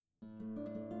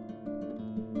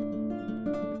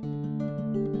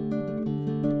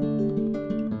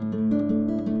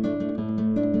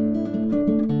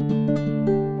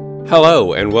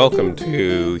Hello and welcome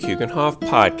to Hugenhof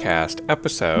Podcast,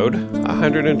 episode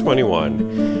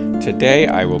 121. Today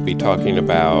I will be talking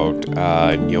about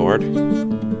Njord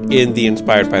in the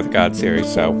Inspired by the God series.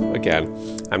 So again,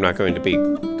 I'm not going to be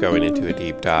going into a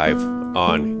deep dive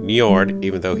on Njord,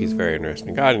 even though he's a very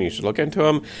interesting God and you should look into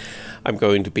him. I'm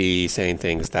going to be saying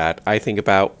things that I think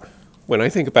about when I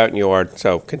think about Njord,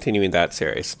 so continuing that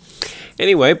series.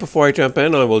 Anyway, before I jump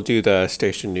in, I will do the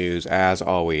station news as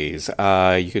always.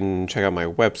 You can check out my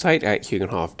website at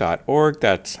hugenhof.org.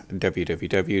 That's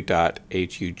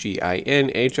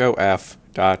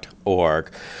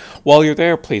www.huginhof.org. While you're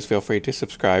there, please feel free to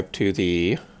subscribe to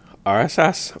the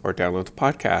RSS or download the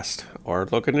podcast or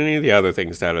look at any of the other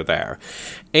things that are there.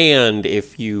 And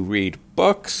if you read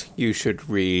books, you should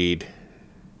read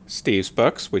Steve's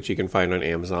books, which you can find on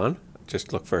Amazon.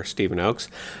 Just look for Stephen Oakes.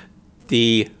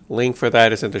 The link for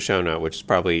that is in the show note, which is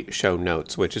probably show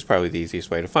notes, which is probably the easiest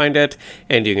way to find it.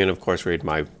 And you can, of course, read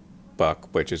my book,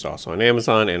 which is also on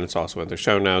Amazon, and it's also in the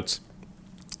show notes.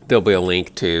 There'll be a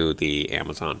link to the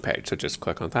Amazon page, so just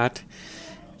click on that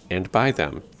and buy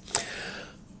them.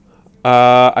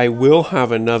 I will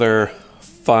have another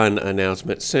fun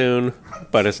announcement soon,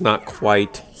 but it's not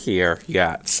quite here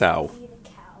yet, so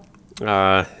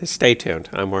stay tuned.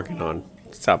 I'm working on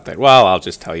something. Well, I'll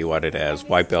just tell you what it is.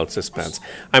 Why build suspense?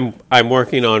 I'm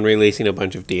working on releasing a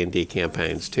bunch of D&D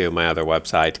campaigns to my other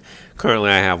website.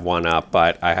 Currently, I have one up,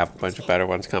 but I have a bunch of better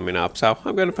ones coming up, so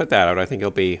I'm going to put that out. I think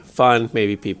it'll be fun.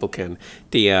 Maybe people can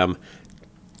DM.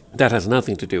 That has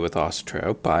nothing to do with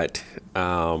Ostro, but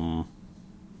I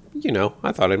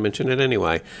thought I'd mention it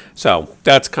anyway. So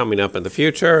that's coming up in the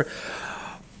future.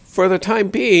 For the time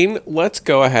being, let's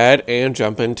go ahead and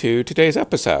jump into today's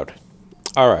episode.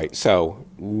 All right, so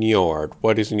Njord.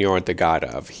 What is Njord the god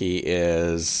of? He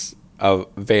is a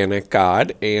Vanic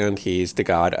god, and he's the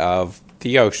god of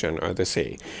the ocean or the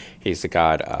sea. He's the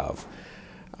god of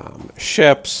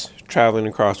ships, traveling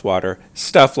across water,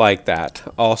 stuff like that.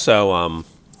 Also,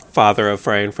 father of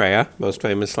Frey and Freya, most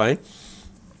famously.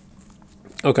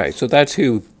 Okay, so that's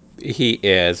who he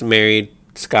is. Married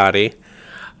Skadi.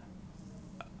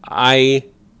 I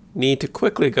need to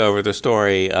quickly go over the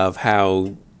story of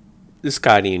how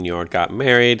Skadi and Njord got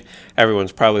married.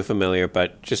 Everyone's probably familiar,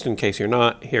 but just in case you're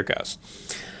not, here goes.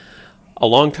 A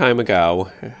long time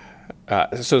ago,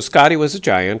 so Skadi was a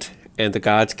giant, and the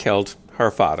gods killed her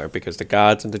father, because the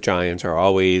gods and the giants are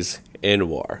always in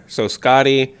war. So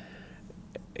Skadi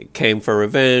came for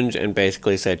revenge and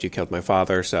basically said, you killed my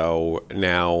father, so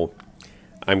now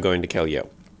I'm going to kill you.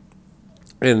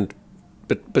 But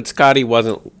Skadi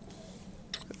wasn't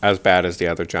as bad as the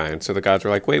other giants. So the gods were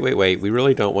like, wait, we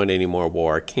really don't want any more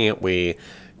war. Can't we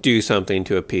do something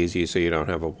to appease you so you don't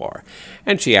have a war?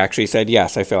 And she actually said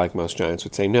yes. I feel like most giants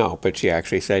would say no, but she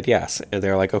actually said yes. And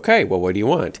they're like, okay, well, what do you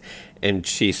want? And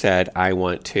she said, I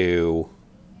want to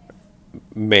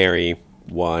marry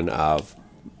one of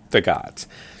the gods.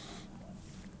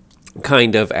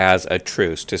 Kind of as a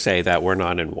truce to say that we're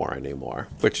not in war anymore,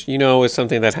 which, is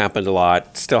something that happened a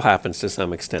lot, still happens to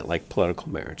some extent, like political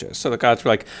marriages. So the gods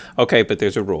were like, okay, but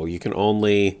there's a rule. You can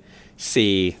only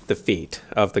see the feet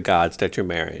of the gods that you're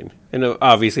marrying. And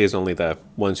obviously it's only the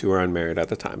ones who were unmarried at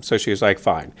the time. So she was like,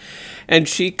 fine. And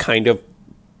she kind of,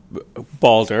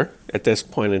 Balder, at this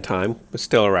point in time, was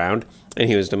still around, and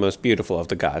he was the most beautiful of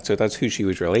the gods. So that's who she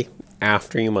was really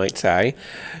after, you might say.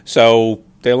 So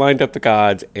they lined up the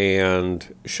gods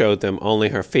and showed them only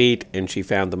her feet, and she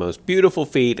found the most beautiful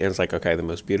feet, and it's like, okay, the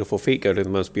most beautiful feet go to the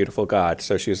most beautiful god.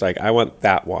 So she was like, I want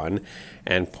that one,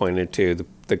 and pointed to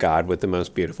the god with the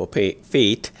most beautiful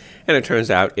feet, and it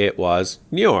turns out it was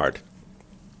Njord.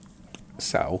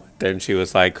 So then she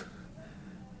was like,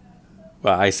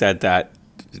 well, I said that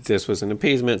this was an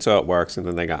appeasement, so it works, and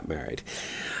then they got married.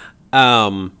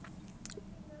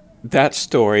 That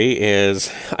story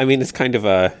is, it's kind of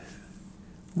a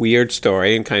weird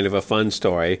story and kind of a fun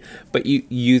story, but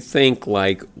you think,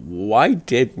 like, why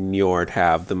did Njord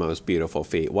have the most beautiful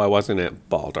feet? Why wasn't it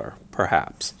Balder,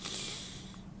 perhaps?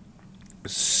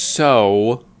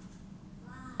 So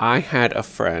I had a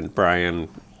friend, Brian,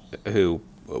 who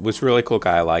was a really cool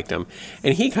guy. I liked him,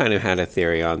 and he kind of had a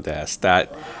theory on this,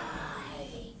 that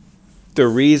the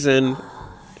reason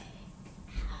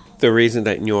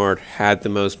that Njord had the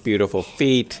most beautiful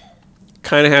feet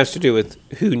kind of has to do with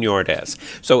who Njord is.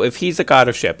 So if he's a god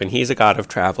of ship and he's a god of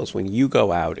travels, when you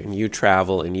go out and you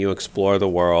travel and you explore the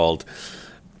world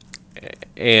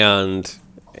and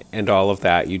all of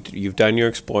that, you've done your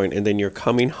exploring, and then you're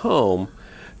coming home,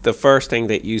 the first thing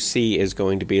that you see is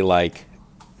going to be like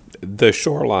the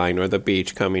shoreline or the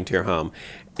beach coming to your home.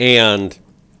 And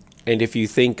if you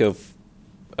think of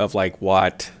like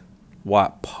what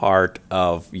what part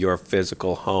of your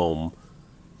physical home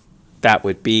that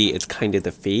would be. It's kind of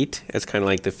the feet. It's kind of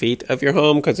like the feet of your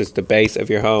home because it's the base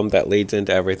of your home that leads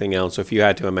into everything else. So if you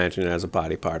had to imagine it as a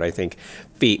body part, I think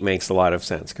feet makes a lot of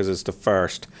sense because it's the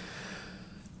first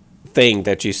thing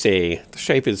that you see. The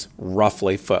shape is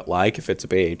roughly foot-like if it's a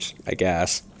beach, I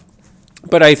guess.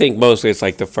 But I think mostly it's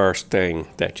like the first thing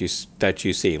that you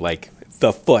see, like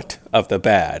the foot of the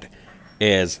bed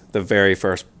is the very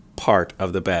first part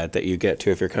of the bed that you get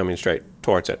to if you're coming straight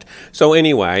towards it. So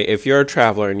anyway, if you're a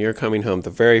traveler and you're coming home,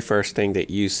 the very first thing that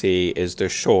you see is the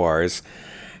shores.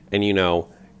 And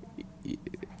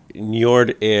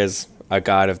Njord is a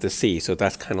god of the sea, so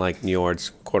that's kind of like Njord's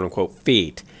quote-unquote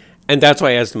feet. And that's why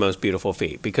it has the most beautiful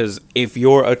feet, because if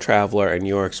you're a traveler and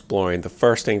you're exploring, the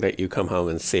first thing that you come home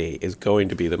and see is going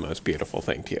to be the most beautiful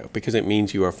thing to you, because it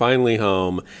means you are finally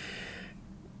home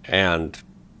and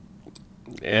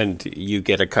you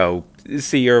get to go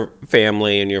see your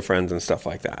family and your friends and stuff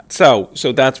like that. So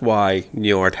that's why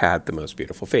Njord had the most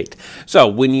beautiful feet. So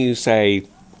when you say,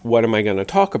 what am I going to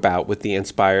talk about with the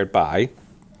inspired by,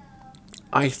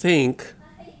 I think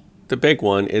the big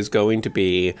one is going to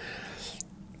be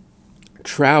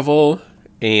travel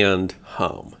and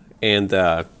home and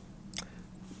the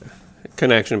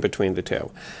connection between the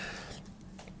two.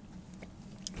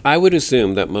 I would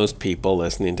assume that most people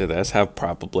listening to this have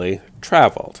probably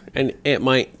traveled. And it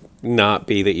might not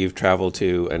be that you've traveled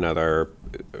to another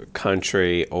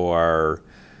country or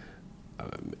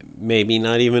maybe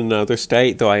not even another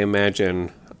state, though I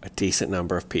imagine a decent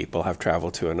number of people have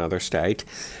traveled to another state.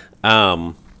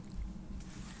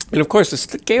 And of course, the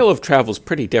scale of travel is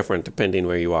pretty different depending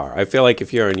where you are. I feel like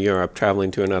if you're in Europe, traveling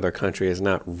to another country is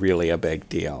not really a big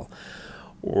deal.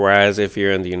 Whereas if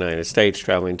you're in the United States,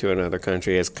 traveling to another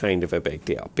country is kind of a big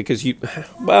deal. Because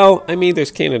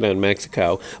there's Canada and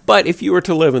Mexico. But if you were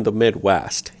to live in the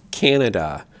Midwest,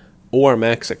 Canada or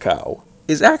Mexico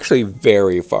is actually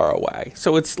very far away.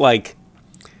 So it's going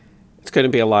to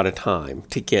be a lot of time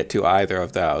to get to either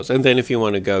of those. And then if you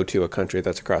want to go to a country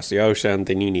that's across the ocean,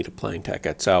 then you need a plane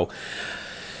ticket. So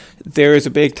there is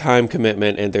a big time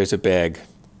commitment and there's a big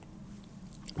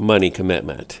money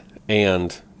commitment.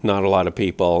 And not a lot of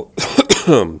people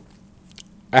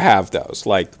have those.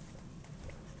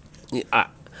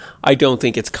 I don't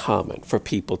think it's common for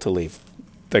people to leave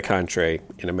the country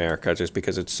in America just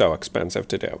because it's so expensive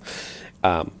to do.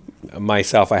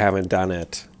 Myself, I haven't done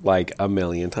it like a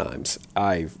million times.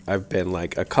 I've been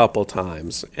like a couple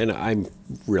times, and I'm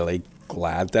really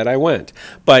glad that I went.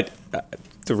 But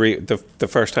the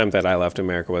first time that I left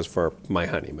America was for my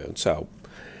honeymoon, so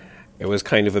it was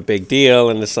kind of a big deal,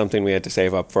 and it's something we had to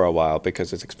save up for a while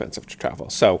because it's expensive to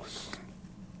travel. So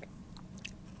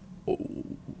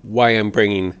why I'm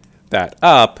bringing that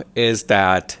up is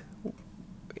that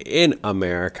in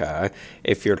America,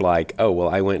 if you're like, oh, well,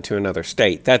 I went to another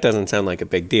state, that doesn't sound like a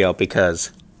big deal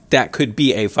because that could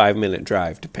be a 5-minute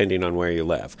drive depending on where you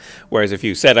live. Whereas if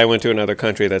you said I went to another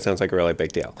country, that sounds like a really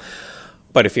big deal.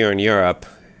 But if you're in Europe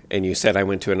and you said I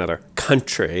went to another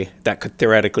country, that could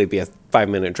theoretically be a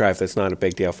 5-minute drive. That's not a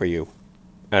big deal for you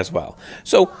as well.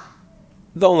 So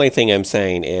the only thing I'm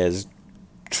saying is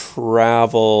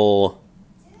traveling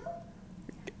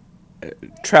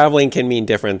can mean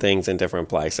different things in different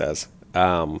places.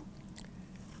 I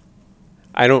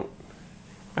don't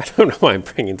know why I'm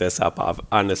bringing this up,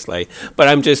 honestly, but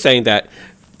I'm just saying that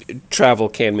travel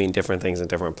can mean different things in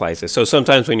different places. So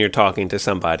sometimes when you're talking to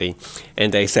somebody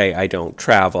and they say, I don't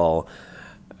travel,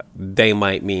 they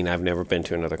might mean I've never been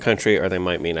to another country, or they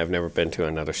might mean I've never been to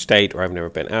another state, or I've never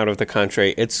been out of the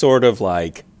country. It's sort of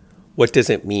like, what does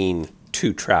it mean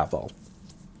to travel?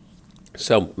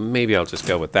 So maybe I'll just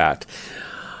go with that.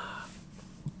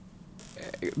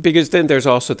 Because then there's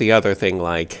also the other thing,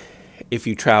 like if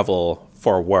you travel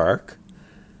for work,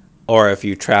 or if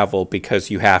you travel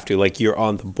because you have to, like you're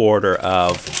on the border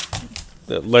of,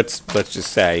 let's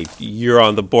just say you're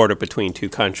on the border between two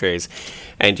countries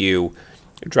and you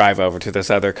drive over to this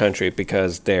other country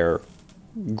because their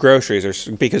groceries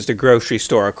are, because the grocery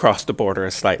store across the border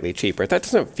is slightly cheaper. That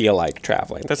doesn't feel like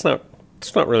traveling. That's not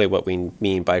really what we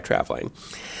mean by traveling.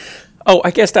 Oh,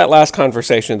 I guess that last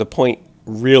conversation, the point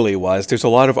really was there's a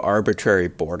lot of arbitrary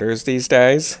borders these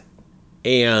days,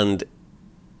 and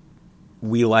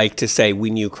we like to say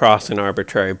when you cross an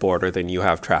arbitrary border, then you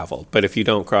have traveled. But if you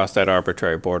don't cross that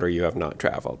arbitrary border, you have not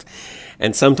traveled.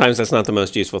 And sometimes that's not the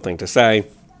most useful thing to say,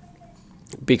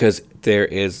 because there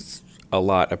is a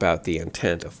lot about the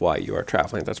intent of why you are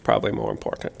traveling that's probably more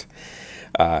important.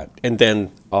 And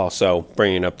then also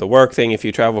bringing up the work thing, if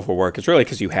you travel for work, it's really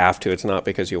because you have to. It's not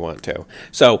because you want to.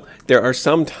 So there are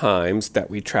some times that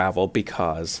we travel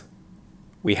because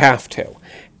we have to.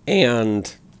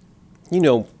 And,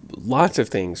 lots of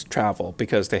things travel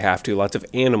because they have to. Lots of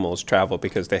animals travel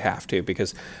because they have to,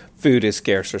 because food is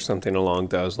scarce or something along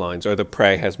those lines, or the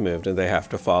prey has moved and they have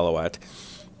to follow it.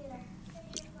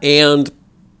 And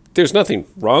there's nothing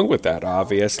wrong with that,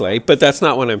 obviously, but that's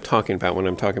not what I'm talking about when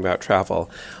I'm talking about travel.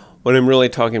 What I'm really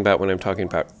talking about when I'm talking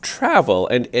about travel,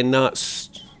 and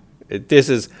this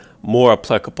is more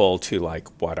applicable to like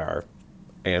what our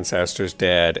ancestors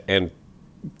did and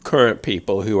current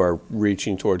people who are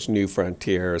reaching towards new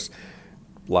frontiers,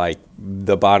 like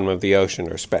the bottom of the ocean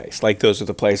or space. Like those are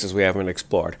the places we haven't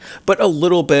explored. But a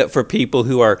little bit for people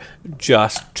who are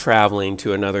just traveling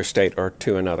to another state or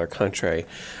to another country.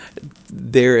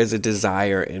 There is a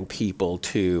desire in people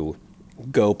to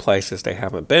go places they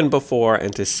haven't been before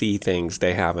and to see things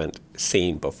they haven't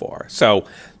seen before. So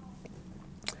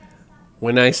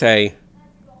when I say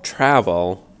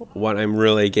travel, what I'm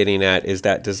really getting at is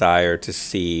that desire to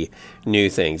see new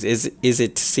things. Is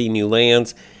it to see new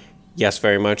lands? Yes,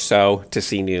 very much so. To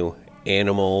see new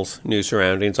animals, new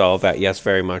surroundings, all of that, yes,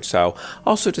 very much so.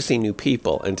 Also to see new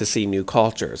people and to see new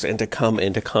cultures and to come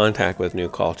into contact with new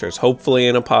cultures, hopefully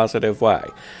in a positive way.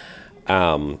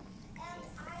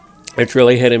 It's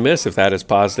really hit and miss if that is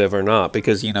positive or not,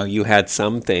 because, you had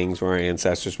some things where our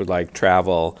ancestors would like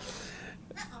travel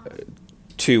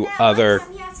to other...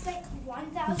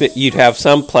 You'd have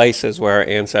some places where our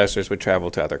ancestors would travel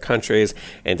to other countries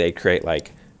and they'd create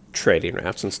like trading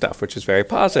routes and stuff, which is very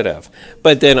positive.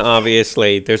 But then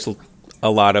obviously there's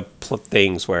a lot of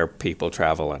things where people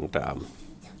travel and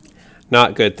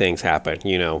not good things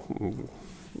happen,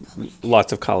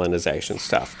 lots of colonization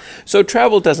stuff. So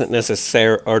travel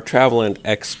travel and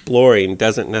exploring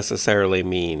doesn't necessarily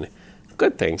mean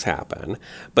good things happen,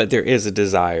 but there is a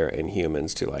desire in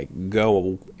humans to like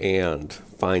go and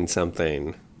find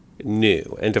something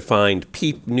new and to find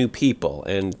new people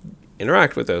and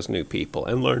interact with those new people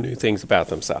and learn new things about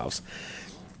themselves.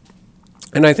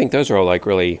 And I think those are all like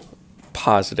really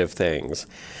positive things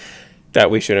that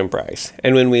we should embrace.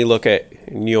 And when we look at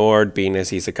Njord, being as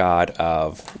he's a god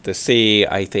of the sea,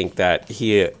 I think that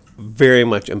he very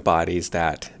much embodies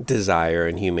that desire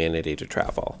in humanity to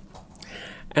travel.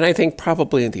 And I think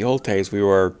probably in the old days we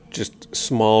were just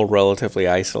small, relatively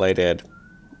isolated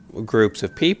groups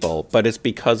of people, but it's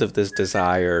because of this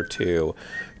desire to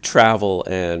travel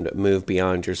and move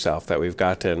beyond yourself that we've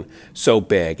gotten so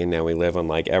big, and now we live on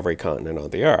like every continent on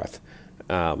the earth,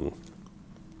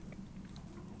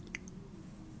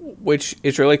 which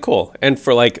is really cool. And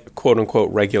for like quote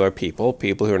unquote regular people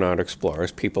who are not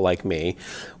explorers, people like me,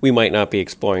 we might not be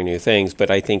exploring new things,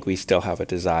 but I think we still have a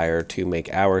desire to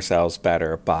make ourselves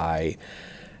better by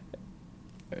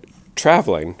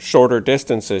traveling shorter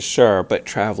distances, sure, but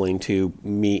traveling to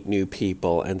meet new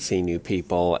people and see new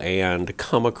people and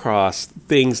come across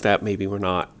things that maybe we're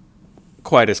not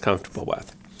quite as comfortable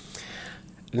with.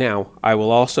 Now, I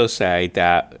will also say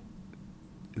that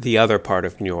the other part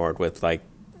of Njord with like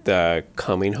the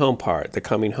coming home part, the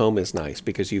coming home is nice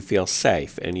because you feel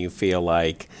safe and you feel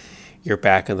like you're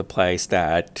back in the place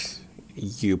that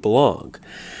you belong.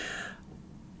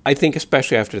 I think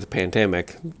especially after the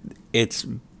pandemic, it's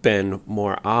been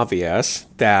more obvious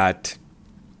that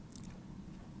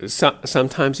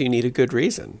sometimes you need a good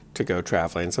reason to go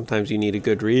traveling. Sometimes you need a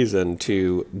good reason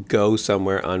to go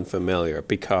somewhere unfamiliar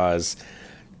because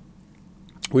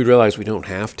we realize we don't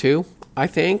have to. I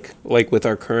think, like with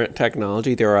our current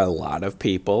technology, there are a lot of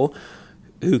people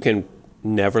who can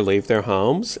never leave their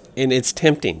homes, and it's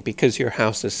tempting because your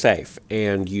house is safe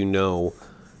and you know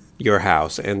your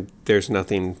house and there's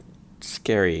nothing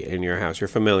scary in your house. You're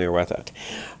familiar with it.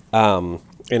 And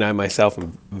I myself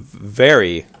am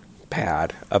very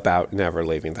bad about never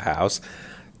leaving the house.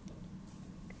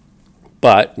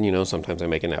 But, sometimes I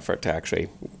make an effort to actually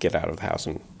get out of the house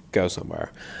and go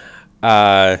somewhere.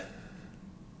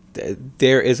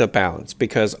 There is a balance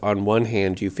because on one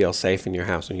hand you feel safe in your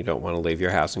house and you don't want to leave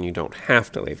your house and you don't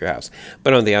have to leave your house.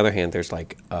 But on the other hand, there's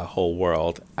like a whole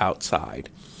world outside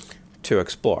to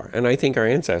explore. And I think our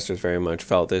ancestors very much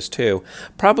felt this too,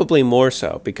 probably more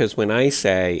so because when I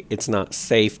say it's not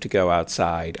safe to go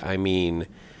outside, I mean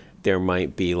there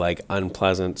might be like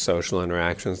unpleasant social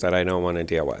interactions that I don't want to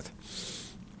deal with.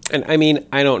 And I mean,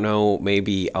 I don't know,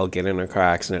 maybe I'll get in a car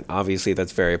accident. Obviously,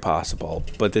 that's very possible.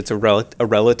 But it's a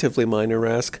relatively minor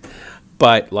risk.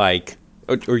 But like,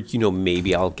 or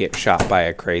maybe I'll get shot by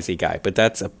a crazy guy. But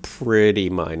that's a pretty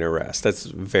minor risk. That's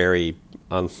very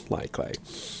unlikely.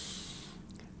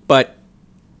 But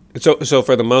so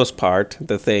for the most part,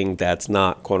 the thing that's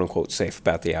not quote-unquote safe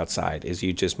about the outside is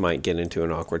you just might get into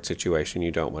an awkward situation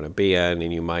you don't want to be in.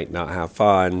 And you might not have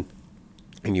fun.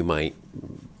 And you might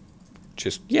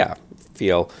just, yeah,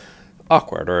 feel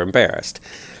awkward or embarrassed.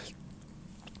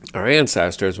 Our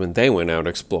ancestors, when they went out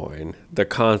exploring, the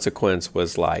consequence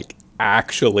was like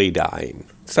actually dying.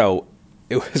 So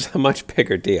it was a much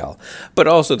bigger deal. But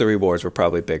also the rewards were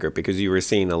probably bigger because you were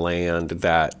seeing a land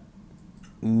that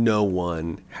no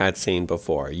one had seen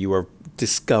before. You were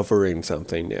discovering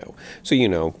something new.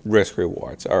 So, risk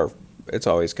rewards are, it's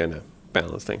always going to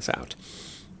balance things out.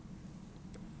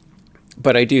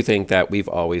 But I do think that we've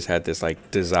always had this like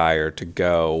desire to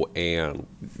go and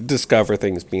discover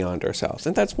things beyond ourselves.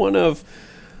 And that's one of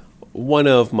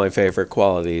my favorite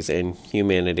qualities in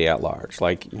humanity at large.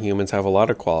 Like, humans have a lot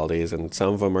of qualities, and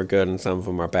some of them are good and some of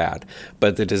them are bad.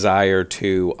 But the desire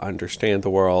to understand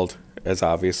the world is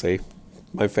obviously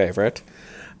my favorite.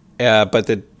 But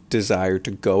the desire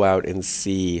to go out and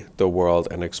see the world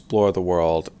and explore the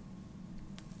world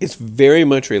is very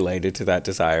much related to that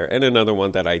desire. And another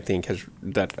one that I think is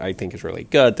really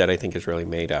good, that I think has really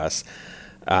made us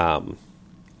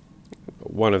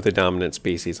one of the dominant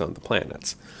species on the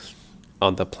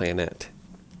planet.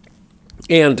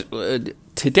 And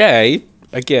today,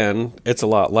 again, it's a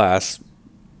lot less.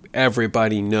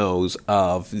 Everybody knows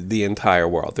of the entire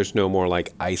world. There's no more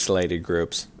like isolated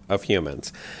groups of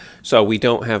humans. So we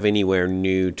don't have anywhere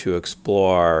new to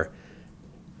explore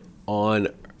on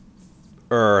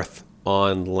Earth,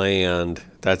 on land,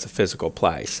 that's a physical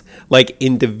place. Like,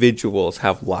 individuals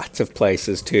have lots of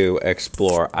places to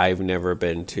explore. I've never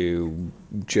been to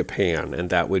Japan, and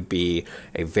that would be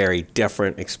a very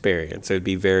different experience.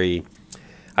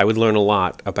 I would learn a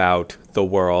lot about the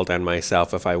world and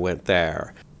myself if I went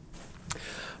there.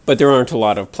 But there aren't a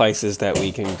lot of places that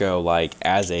we can go, like,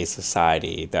 as a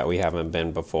society that we haven't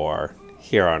been before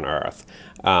here on Earth.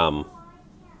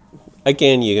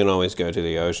 Again, you can always go to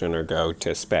the ocean or go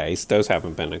to space. Those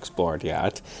haven't been explored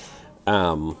yet.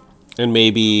 And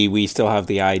maybe we still have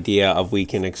the idea of we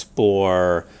can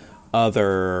explore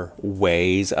other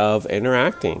ways of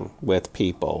interacting with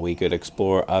people. We could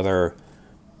explore other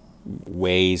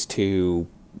ways to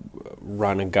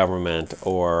run a government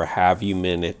or have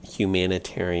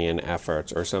humanitarian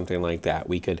efforts or something like that.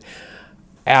 We could,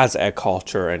 as a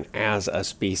culture and as a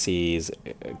species,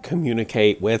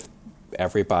 communicate with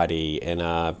everybody in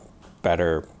a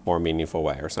better, more meaningful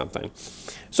way or something.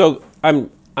 So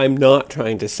I'm not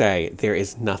trying to say there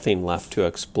is nothing left to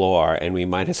explore and we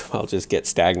might as well just get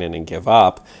stagnant and give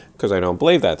up, because I don't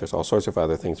believe that. There's all sorts of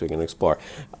other things we can explore.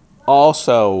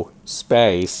 Also,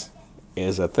 space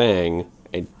is a thing.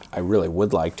 I really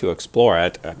would like to explore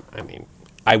it.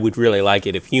 I would really like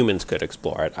it if humans could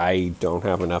explore it. I don't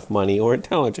have enough money or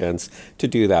intelligence to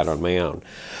do that on my own.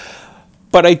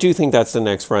 But I do think that's the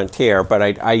next frontier, but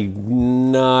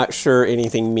I'm not sure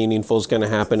anything meaningful is going to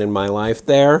happen in my life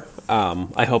there.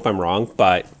 I hope I'm wrong,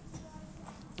 but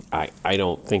I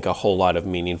don't think a whole lot of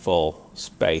meaningful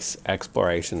space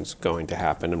exploration is going to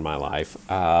happen in my life.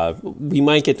 We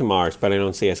might get to Mars, but I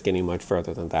don't see us getting much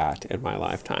further than that in my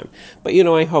lifetime. But,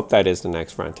 I hope that is the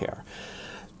next frontier.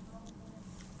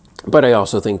 But I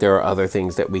also think there are other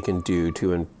things that we can do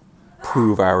to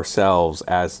improve ourselves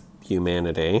as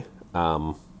humanity.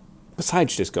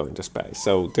 Besides just going to space.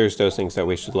 So there's those things that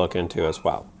we should look into as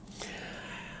well.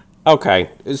 Okay,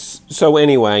 so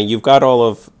anyway, you've got all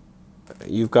of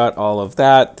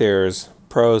that. There's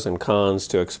pros and cons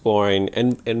to exploring,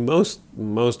 and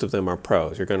most of them are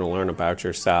pros. You're going to learn about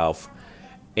yourself,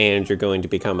 and you're going to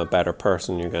become a better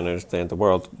person. You're going to understand the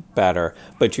world better,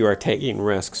 but you are taking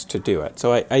risks to do it.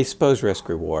 So I suppose risk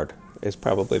reward is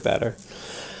probably better.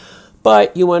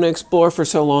 But you want to explore for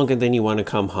so long, and then you want to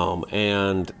come home,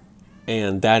 and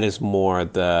that is more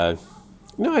the.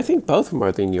 No, I think both of them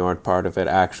are the Njord part of it.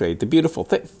 Actually, the beautiful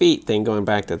feet thing, going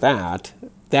back to that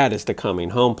is the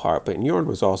coming home part. But Njord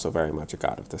was also very much a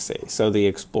god of the sea, so the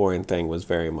exploring thing was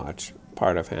very much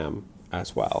part of him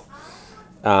as well.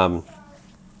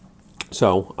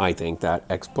 So I think that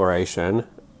exploration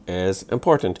is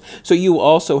important. So you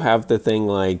also have the thing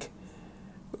like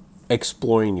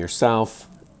exploring yourself.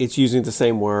 It's using the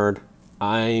same word.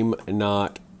 I'm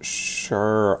not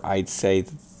sure I'd say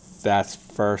that's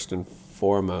first and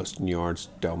foremost Njord's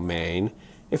domain.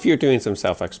 If you're doing some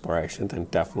self-exploration, then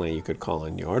definitely you could call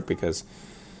in Njord, because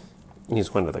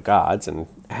he's one of the gods and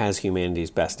has humanity's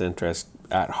best interest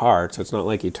at heart, so it's not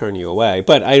like he'd turn you away.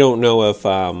 But I don't know if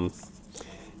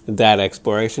that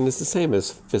exploration is the same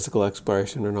as physical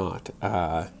exploration or not.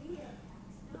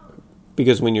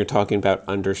 Because when you're talking about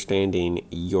understanding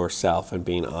yourself and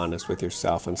being honest with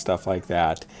yourself and stuff like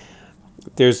that,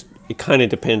 it kind of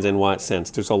depends in what sense.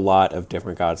 There's a lot of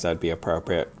different gods that would be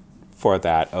appropriate for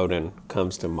that. Odin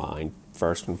comes to mind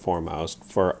first and foremost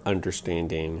for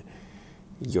understanding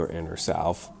your inner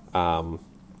self.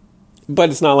 But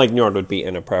it's not like New York would be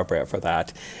inappropriate for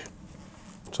that.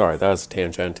 Sorry, that was a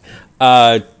tangent.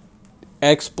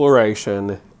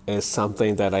 Exploration is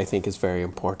something that I think is very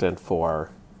important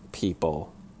for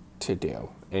people to do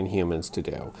and humans to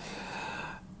do.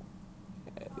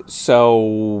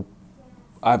 So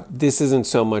this isn't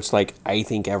so much like I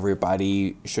think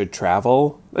everybody should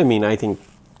travel. I mean, I think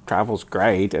travel's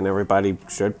great and everybody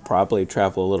should probably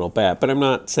travel a little bit, but I'm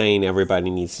not saying everybody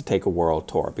needs to take a world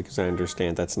tour because I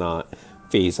understand that's not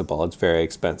feasible. It's very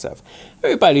expensive.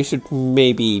 Everybody should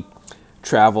maybe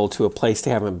travel to a place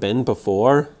they haven't been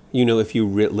before. You know, if you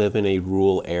live in a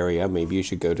rural area, maybe you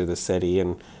should go to the city,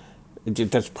 and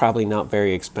that's probably not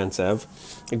very expensive.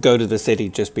 Go to the city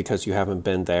just because you haven't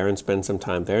been there and spend some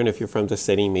time there. And if you're from the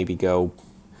city, maybe go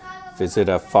visit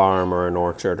a farm or an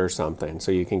orchard or something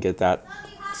so you can get that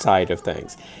side of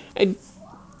things. And,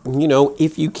 you know,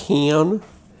 if you can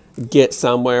get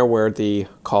somewhere where the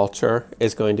culture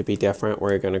is going to be different,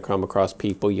 where you're going to come across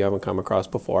people you haven't come across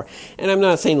before. And I'm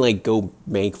not saying like go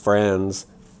make friends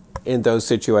in those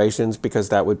situations because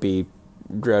that would be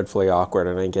dreadfully awkward,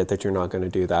 and I get that you're not going to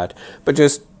do that, but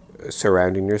just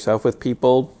surrounding yourself with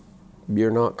people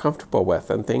you're not comfortable with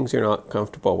and things you're not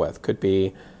comfortable with could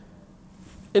be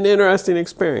an interesting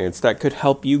experience that could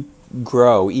help you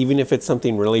grow, even if it's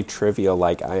something really trivial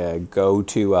like I go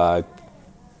to a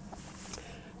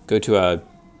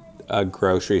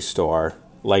grocery store,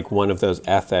 like one of those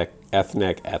ethnic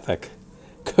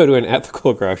go to an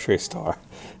ethical grocery store.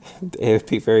 It would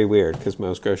be very weird because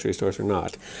most grocery stores are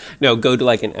not. No, go to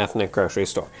like an ethnic grocery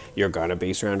store. You're going to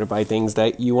be surrounded by things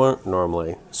that you aren't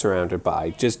normally surrounded by.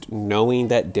 Just knowing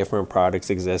that different products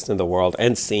exist in the world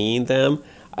and seeing them,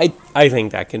 I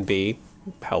think that can be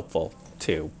helpful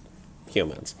to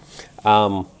humans.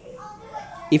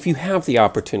 If you have the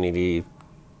opportunity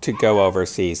to go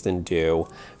overseas, then do,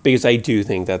 because I do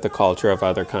think that the culture of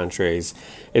other countries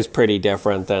is pretty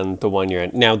different than the one you're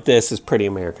in. Now, this is pretty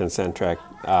American-centric,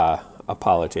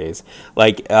 apologies.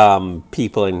 Like,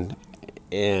 people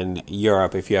in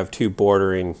Europe, if you have two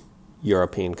bordering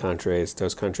European countries,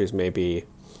 those countries may be,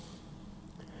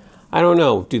 I don't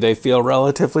know, do they feel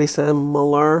relatively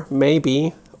similar?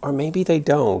 Maybe, or maybe they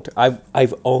don't.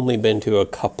 I've only been to a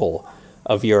couple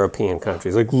of European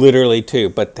countries, like literally two,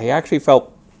 but they actually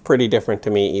felt pretty different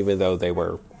to me, even though they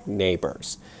were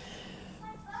neighbors.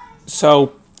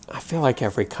 So I feel like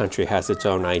every country has its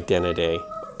own identity.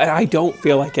 I don't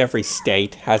feel like every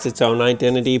state has its own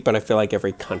identity, but I feel like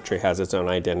every country has its own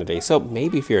identity. So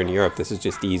maybe if you're in Europe, this is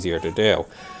just easier to do.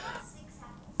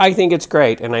 I think it's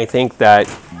great, and I think that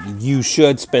you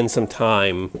should spend some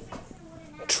time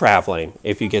traveling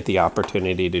if you get the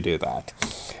opportunity to do that.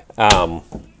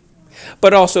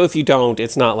 But also, if you don't,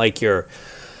 it's not like you're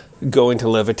going to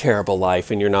live a terrible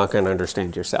life and you're not going to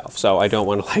understand yourself. So I don't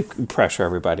want to like pressure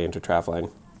everybody into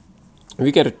traveling.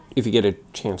 If you get a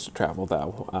chance to travel,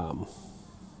 though,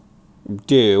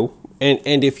 do.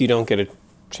 And if you don't get a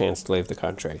chance to leave the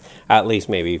country, at least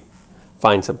maybe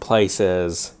find some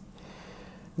places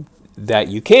that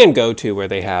you can go to where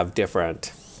they have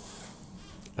different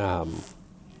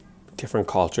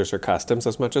cultures or customs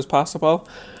as much as possible.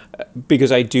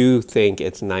 Because I do think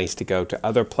it's nice to go to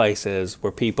other places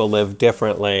where people live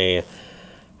differently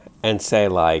and say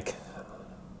like,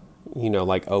 you know,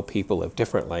 like, oh, people live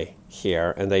differently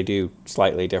here and they do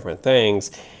slightly different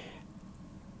things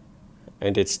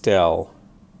and it's still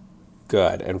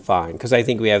good and fine. Because I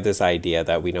think we have this idea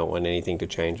that we don't want anything to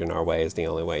change and our way is the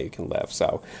only way you can live.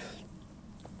 So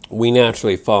we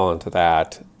naturally fall into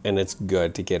that, and it's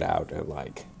good to get out and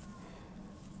like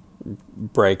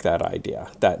break that idea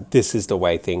that this is the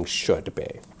way things should be.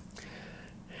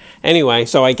 Anyway,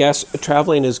 so I guess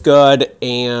traveling is good,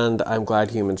 and I'm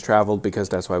glad humans traveled because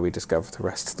that's why we discovered the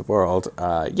rest of the world.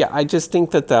 I just think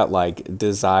that like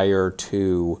desire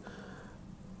to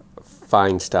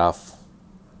find stuff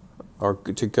or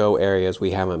to go areas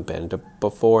we haven't been to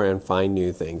before and find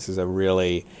new things is a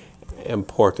really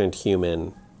important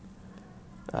human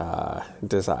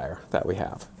desire that we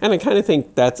have. And I kind of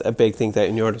think that's a big thing that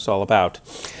Inuit is all about.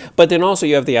 But then also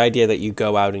you have the idea that you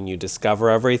go out and you discover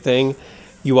everything.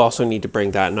 You also need to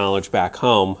bring that knowledge back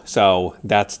home. So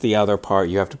that's the other part.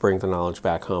 You have to bring the knowledge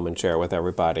back home and share it with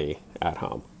everybody at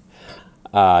home.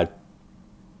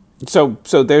 So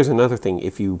there's another thing.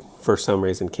 If you, for some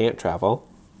reason, can't travel,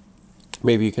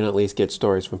 maybe you can at least get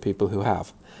stories from people who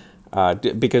have.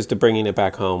 Because the bringing it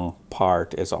back home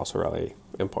part is also really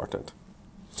important.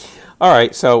 All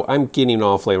right, so I'm getting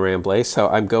awfully rambly, so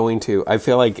I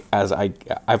feel like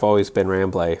I've always been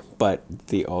rambly, but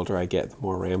the older I get, the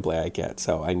more rambly I get,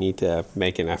 so I need to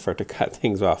make an effort to cut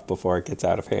things off before it gets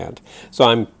out of hand. So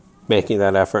I'm making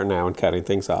that effort now and cutting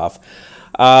things off.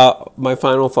 My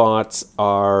final thoughts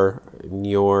are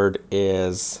Njord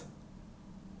is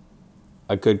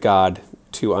a good god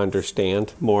to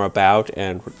understand more about,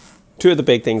 and two of the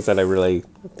big things that I really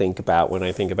think about when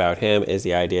I think about him is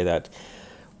the idea that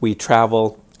we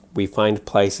travel, we find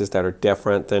places that are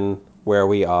different than where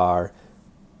we are.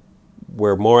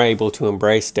 We're more able to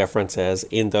embrace differences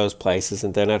in those places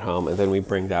and then at home, and then we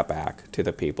bring that back to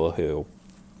the people who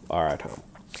are at home.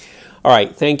 All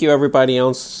right, thank you everybody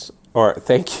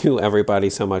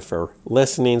so much for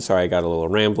listening. Sorry I got a little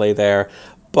rambly there,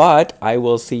 but I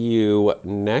will see you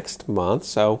next month.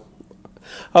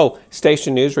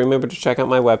 Station News, remember to check out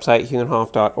my website,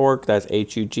 huginhof.org. That's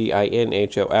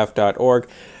huginhof.org.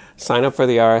 Sign up for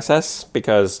the RSS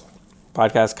because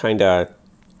podcasts kind of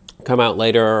come out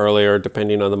later or earlier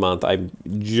depending on the month. I'm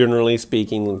generally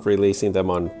speaking releasing them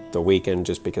on the weekend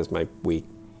just because my week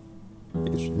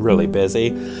is really busy.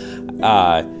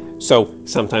 So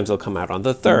sometimes they'll come out on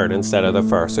the 3rd instead of the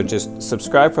 1st. So just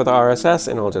subscribe for the RSS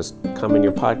and it'll just come in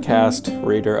your podcast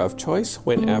reader of choice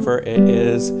whenever it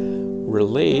is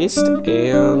released.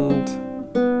 And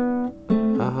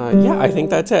I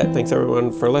think that's it. Thanks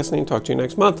everyone for listening. Talk to you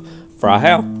next month. Fra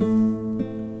hell.